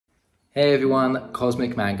Hey everyone,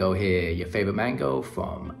 Cosmic Mango here, your favorite mango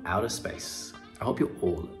from outer space. I hope you're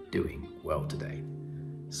all doing well today.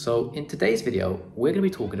 So in today's video, we're going to be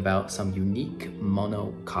talking about some unique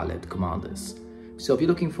mono-colored commanders. So if you're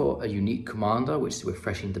looking for a unique commander which is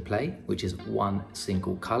refreshing to play, which is one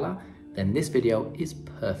single color, then this video is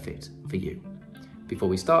perfect for you. Before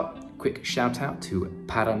we start, quick shout out to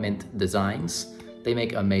Paramint Designs. They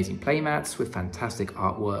make amazing playmats with fantastic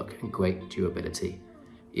artwork and great durability.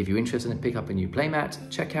 If you're interested in picking up a new playmat,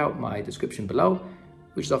 check out my description below,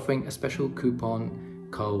 which is offering a special coupon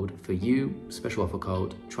code for you, special offer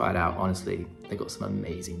code. Try it out, honestly. They've got some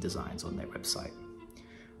amazing designs on their website.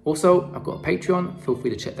 Also, I've got a Patreon. Feel free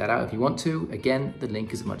to check that out if you want to. Again, the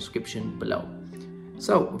link is in my description below.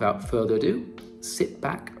 So without further ado, sit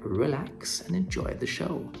back, relax, and enjoy the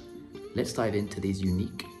show. Let's dive into these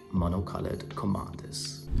unique mono-colored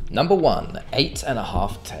commanders. Number 1,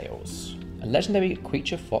 8.5 Tails. A legendary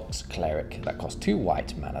creature fox cleric that costs 2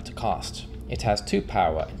 white mana to cast. It has 2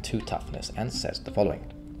 power and 2 toughness and says the following.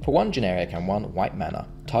 For 1 generic and 1 white mana,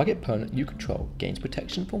 target opponent you control gains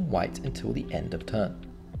protection from white until the end of turn.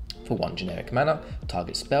 For 1 generic mana,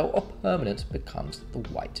 target spell or permanent becomes the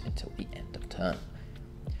white until the end of turn.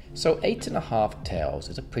 So 8.5 Tails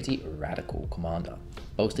is a pretty radical commander,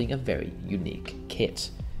 boasting a very unique kit.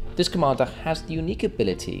 This commander has the unique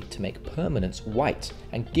ability to make permanents white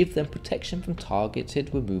and give them protection from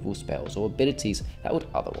targeted removal spells or abilities that would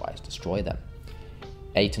otherwise destroy them.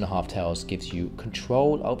 8.5 Tails gives you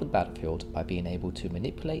control over the battlefield by being able to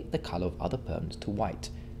manipulate the color of other permanents to white,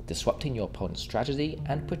 disrupting your opponent's strategy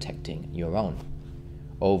and protecting your own.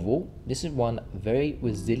 Overall, this is one very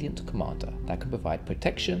resilient commander that can provide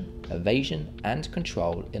protection, evasion, and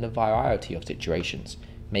control in a variety of situations,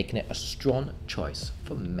 making it a strong choice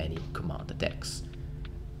for many commander decks.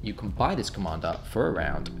 You can buy this commander for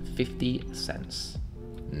around 50 cents.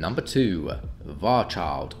 Number 2,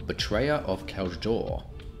 Varchild, Betrayer of Kjeldor.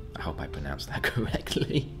 I hope I pronounced that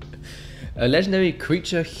correctly. A legendary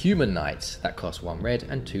creature human knight that costs 1 red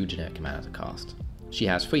and 2 generic mana to cast. She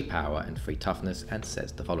has 3 power and 3 toughness and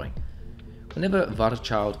says the following. Whenever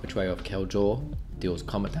Varchild, Betrayer of Kjeldor, deals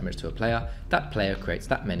combat damage to a player, that player creates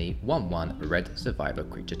that many 1/1 red survivor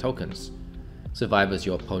creature tokens. Survivors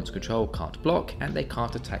your opponents control can't block, and they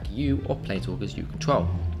can't attack you or planeswalkers you control.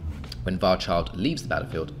 When Varchild leaves the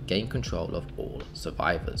battlefield, gain control of all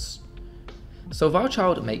survivors. So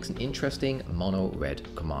Varchild makes an interesting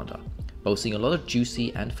mono-red commander, boasting a lot of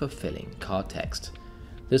juicy and fulfilling card text.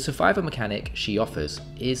 The survivor mechanic she offers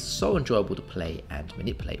is so enjoyable to play and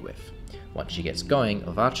manipulate with. Once she gets going,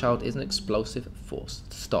 Varchild is an explosive force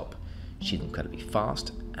to stop. She's incredibly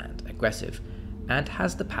fast and aggressive, and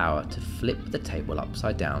has the power to flip the table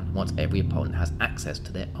upside down once every opponent has access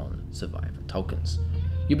to their own survivor tokens.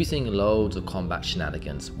 You'll be seeing loads of combat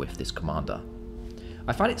shenanigans with this commander.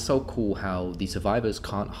 I find it so cool how the survivors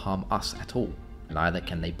can't harm us at all, neither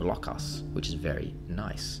can they block us, which is very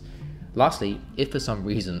nice. Lastly, if for some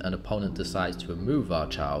reason an opponent decides to remove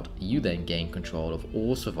Varchild, you then gain control of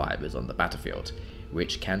all survivors on the battlefield,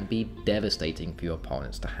 which can be devastating for your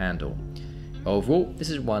opponents to handle. Overall, this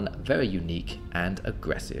is one very unique and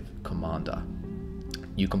aggressive commander.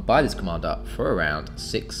 You can buy this commander for around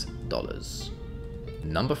 $6.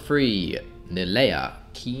 Number 3, Nylea,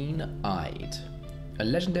 Keen-Eyed. A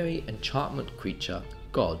legendary enchantment creature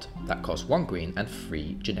god that costs 1 green and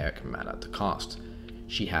 3 generic mana to cast.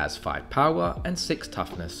 She has 5 power and 6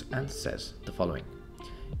 toughness and says the following.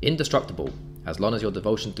 Indestructible. As long as your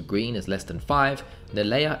devotion to green is less than 5,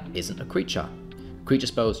 Nylea isn't a creature. Creature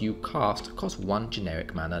spells you cast cost 1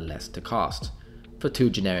 generic mana less to cast. For 2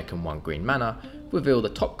 generic and 1 green mana, reveal the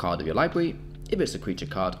top card of your library. If it's a creature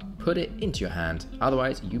card, put it into your hand,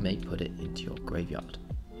 otherwise you may put it into your graveyard.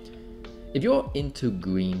 If you're into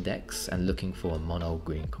green decks and looking for a mono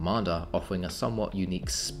green commander offering a somewhat unique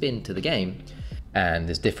spin to the game, and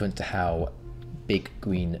is different to how big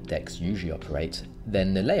green decks usually operate,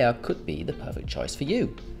 then Nylea could be the perfect choice for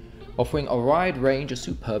you. Offering a wide range of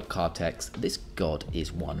superb card text, this god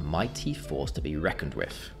is one mighty force to be reckoned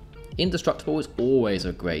with. Indestructible is always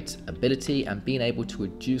a great ability, and being able to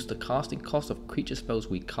reduce the casting cost of creature spells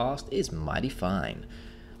we cast is mighty fine.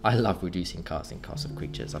 I love reducing casting costs of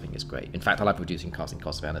creatures, I think it's great. In fact, I love reducing casting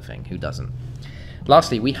costs of anything, who doesn't?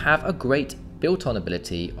 Lastly, we have a great built-on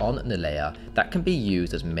ability on Nylea that can be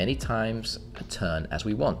used as many times a turn as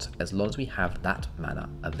we want, as long as we have that mana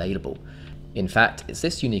available. In fact, it's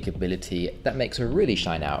this unique ability that makes her really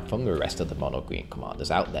shine out from the rest of the mono green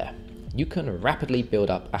commanders out there. You can rapidly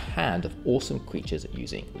build up a hand of awesome creatures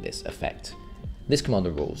using this effect. This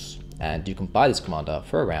commander rules, and you can buy this commander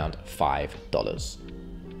for around $5.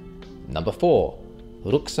 Number 4,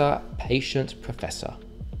 Ruxa, Patient Professor,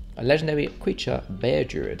 a legendary creature bear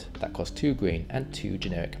druid that costs 2 green and 2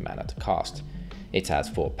 generic mana to cast. It has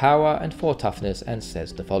 4 power and 4 toughness and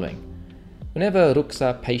says the following. Whenever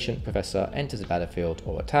Ruxa, Patient Professor enters the battlefield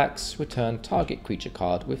or attacks, return target creature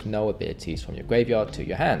card with no abilities from your graveyard to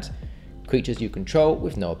your hand. Creatures you control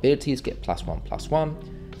with no abilities get +1/+1.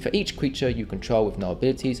 For each creature you control with no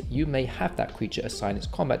abilities, you may have that creature assign its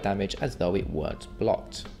combat damage as though it weren't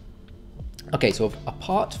blocked. Okay, so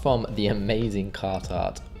apart from the amazing card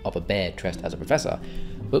art of a bear dressed as a professor,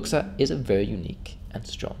 Ruxa is a very unique and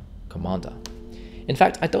strong commander. In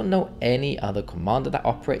fact, I don't know any other commander that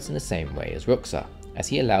operates in the same way as Ruxa, as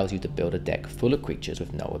he allows you to build a deck full of creatures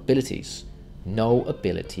with no abilities. No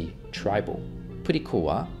ability tribal. Pretty cool,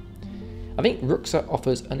 huh? I think Ruxa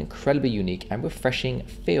offers an incredibly unique and refreshing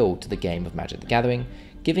feel to the game of Magic the Gathering,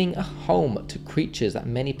 giving a home to creatures that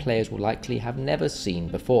many players will likely have never seen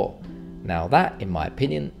before. Now that, in my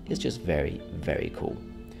opinion, is just very, very cool.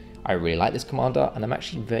 I really like this commander and I'm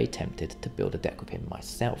actually very tempted to build a deck with him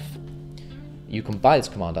myself. You can buy this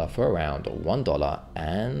commander for around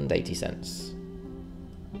 $1.80.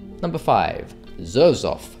 Number 5.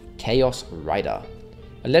 Zurzoth, Chaos Rider,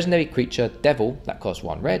 a legendary creature devil that costs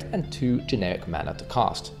 1 red and 2 generic mana to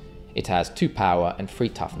cast. It has 2 power and 3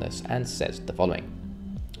 toughness and says the following.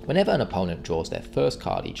 Whenever an opponent draws their first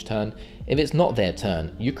card each turn, if it's not their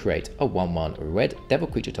turn, you create a 1/1 red devil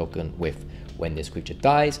creature token with, when this creature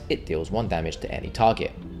dies, it deals 1 damage to any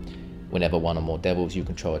target. Whenever one or more devils you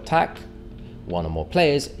control attack one or more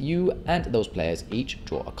players, you and those players each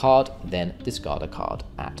draw a card, then discard a card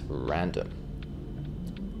at random.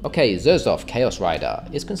 Okay, Zurzoth, Chaos Rider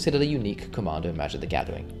is considered a unique commander in Magic the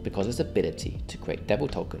Gathering because its ability to create devil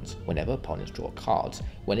tokens whenever opponents draw cards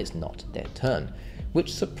when it's not their turn,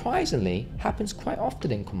 which surprisingly happens quite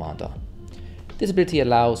often in Commander. This ability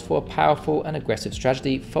allows for a powerful and aggressive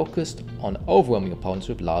strategy focused on overwhelming opponents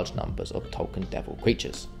with large numbers of token devil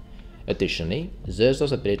creatures. Additionally,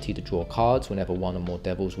 Zurzoth's ability to draw cards whenever one or more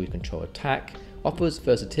devils we control attack offers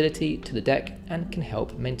versatility to the deck and can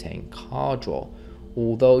help maintain card draw,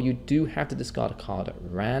 although you do have to discard a card at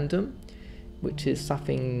random, which is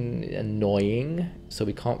something annoying, so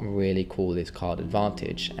we can't really call this card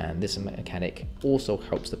advantage, and this mechanic also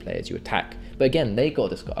helps the players you attack. But again, they got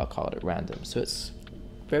to discard a card at random, so it's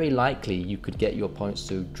very likely you could get your opponents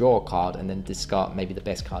to draw a card and then discard maybe the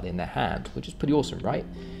best card in their hand, which is pretty awesome, right?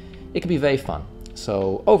 It can be very fun.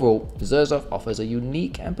 So overall, Zurzoth offers a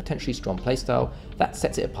unique and potentially strong playstyle that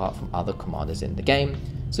sets it apart from other commanders in the game.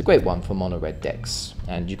 It's a great one for mono red decks,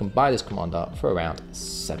 and you can buy this commander for around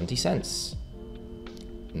 70 cents.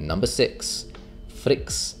 Number 6.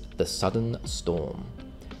 Thryx, the Sudden Storm,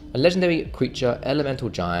 a legendary creature elemental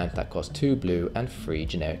giant that costs 2 blue and 3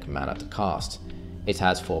 generic mana to cast. It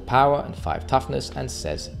has 4 power and 5 toughness and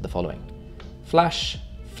says the following. Flash,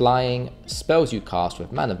 flying, spells you cast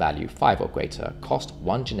with mana value 5 or greater cost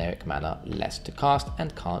 1 generic mana less to cast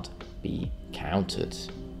and can't be countered.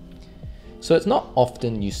 So it's not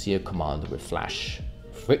often you see a commander with flash.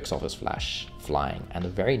 Thryx offers flash, flying, and a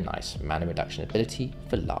very nice mana reduction ability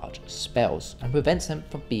for large spells and prevents them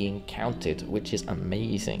from being counted, which is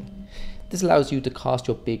amazing. This allows you to cast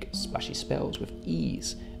your big splashy spells with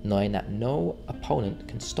ease, knowing that no opponent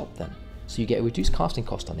can stop them. So you get a reduced casting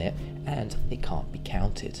cost on it and it can't be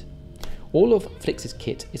counted. All of Thryx's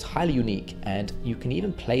kit is highly unique, and you can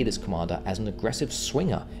even play this commander as an aggressive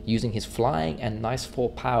swinger, using his flying and nice 4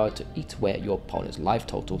 power to eat away at your opponent's life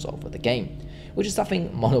totals over the game, which is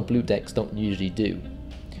something mono blue decks don't usually do.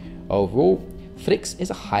 Overall, Thryx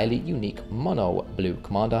is a highly unique mono blue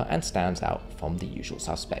commander and stands out from the usual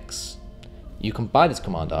suspects. You can buy this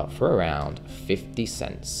commander for around 50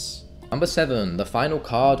 cents. Number 7, the final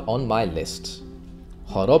card on my list.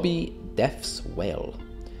 Horobi, Death's Wail,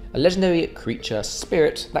 a legendary creature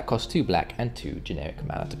spirit that costs 2 black and 2 generic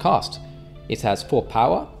mana to cast. It has 4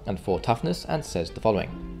 power and 4 toughness and says the following.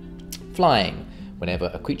 Flying,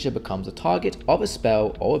 whenever a creature becomes a target of a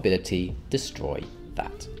spell or ability, destroy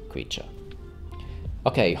that creature.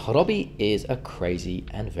 Okay, Horobi is a crazy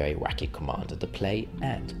and very wacky commander to play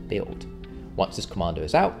and build. Once this commander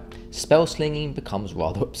is out, spell slinging becomes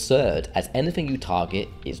rather absurd, as anything you target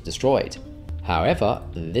is destroyed. However,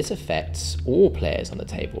 this affects all players on the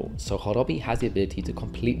table, so Horobi has the ability to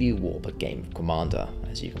completely warp a game of Commander,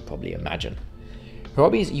 as you can probably imagine.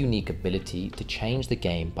 Horobi's unique ability to change the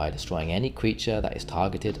game by destroying any creature that is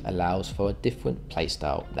targeted allows for a different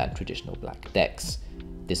playstyle than traditional black decks.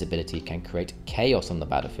 This ability can create chaos on the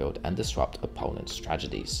battlefield and disrupt opponents'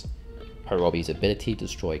 strategies. Horobi's ability to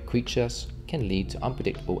destroy creatures can lead to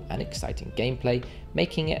unpredictable and exciting gameplay,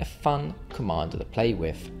 making it a fun commander to play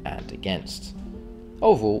with and against.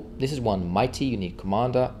 Overall, this is one mighty unique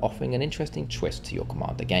commander offering an interesting twist to your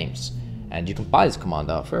commander games, and you can buy this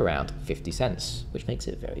commander for around 50 cents, which makes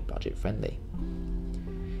it very budget friendly.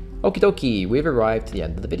 Okie dokie, we've arrived to the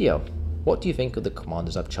end of the video. What do you think of the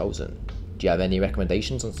commanders I've chosen? Do you have any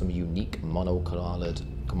recommendations on some unique mono-colored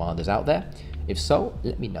commanders out there? If so,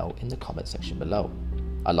 let me know in the comment section below.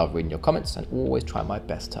 I love reading your comments and always try my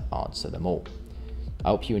best to answer them all. I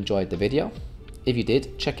hope you enjoyed the video. If you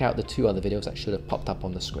did, check out the 2 other videos that should have popped up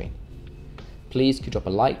on the screen. Please could drop a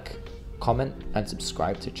like, comment and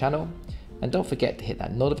subscribe to the channel, and don't forget to hit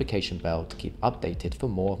that notification bell to keep updated for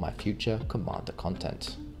more of my future Commander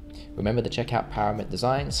content. Remember to check out Pyramid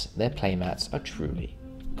Designs, their playmats are truly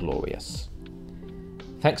glorious.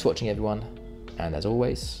 Thanks for watching everyone, and as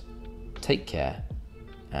always, take care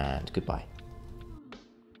and goodbye.